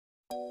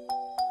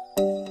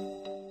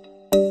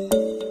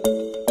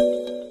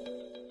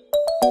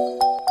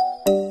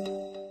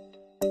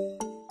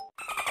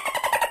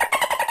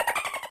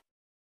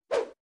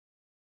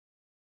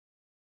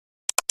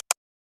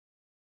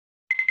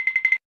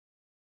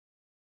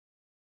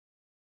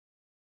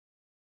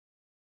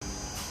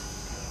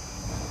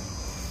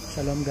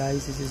Shalom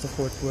guys, this is the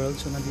fourth world.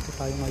 So nandito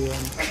tayo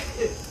ngayon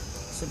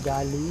sa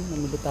Gali.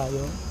 Namili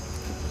tayo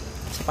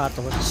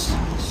sapatos.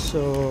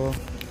 So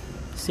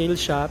sale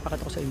siya,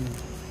 pakita ko sa inyo.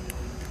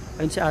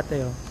 Ayun si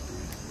ate oh.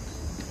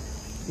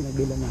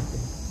 Pinagbilan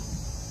natin.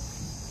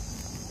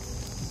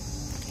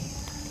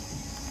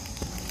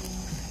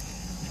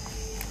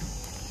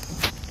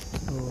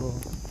 So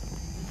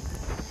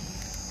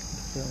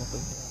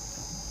okay.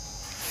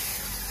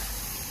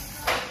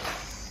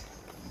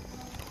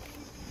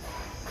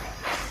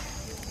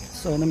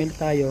 So namili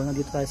tayo,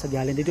 nandito tayo sa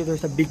Gali. Dito tayo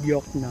sa Big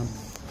Yoknam.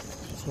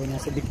 So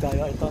nasa Big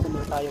tayo. Ito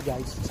namili tayo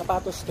guys.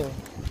 Sapatos to.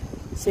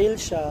 Sale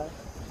siya.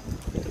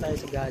 Dito tayo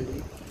sa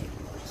Gali.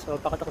 So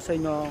pakita ko sa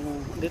inyo,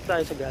 dito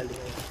tayo sa Gali.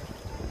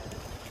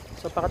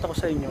 So pakita ko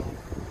sa inyo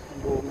ang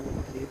buong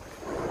dito.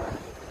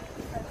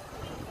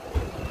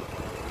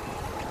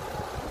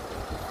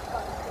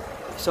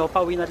 So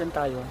pauwi na rin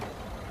tayo.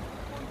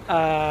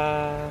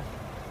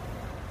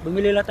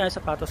 Bumili lang tayo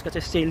sapatos kasi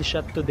sale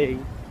siya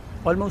today.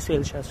 Almost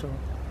sale siya. So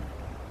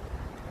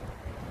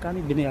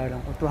kami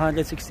binayaran ko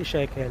 260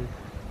 shekel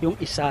yung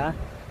isa,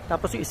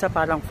 tapos yung isa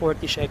parang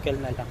 40 shekel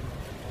na lang,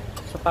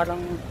 so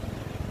parang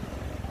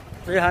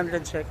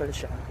 300 shekel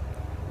siya,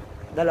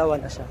 dalawa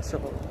na siya,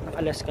 so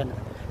nakalas ka na.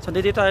 So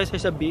dito tayo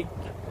sa big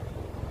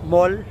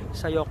mall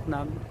sa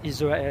Yoknam,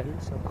 Israel.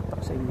 So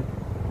pakita ko sa inyo,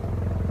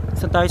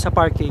 so tayo sa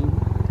parking.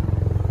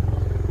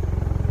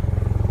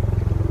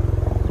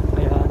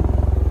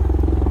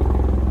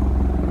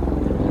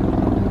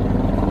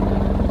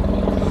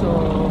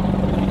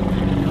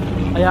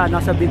 Ayan,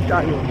 nasa big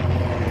tayo.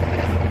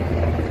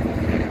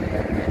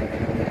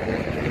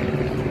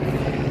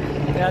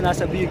 Ayan,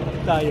 nasa big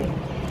tayo.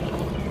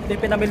 Ito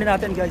yung pinamili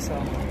natin guys.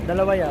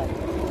 Dalawa yan.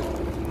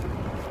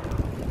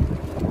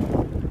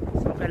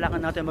 So, kailangan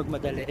natin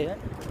magmadali.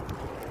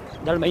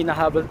 Dahil may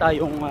nahabol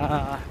tayong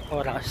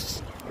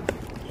oras.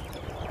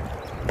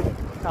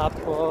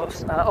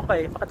 Tapos,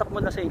 okay, pakita ko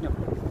muna sa inyo.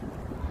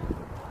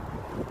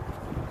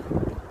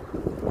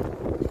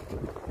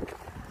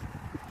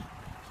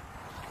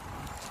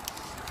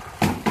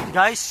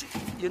 Guys,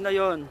 yun na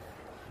yun.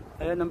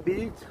 Ayan ang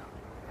big.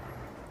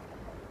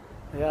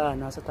 Ayan,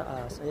 nasa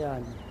taas. Ayan.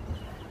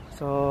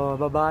 So,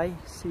 bye-bye.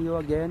 See you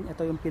again.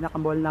 Ito yung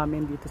pinaka-mall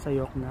namin dito sa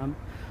Yoknam.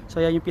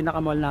 So, ayan yung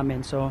pinaka-mall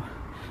namin. So,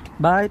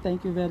 bye.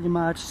 Thank you very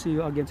much. See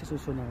you again sa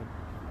susunod.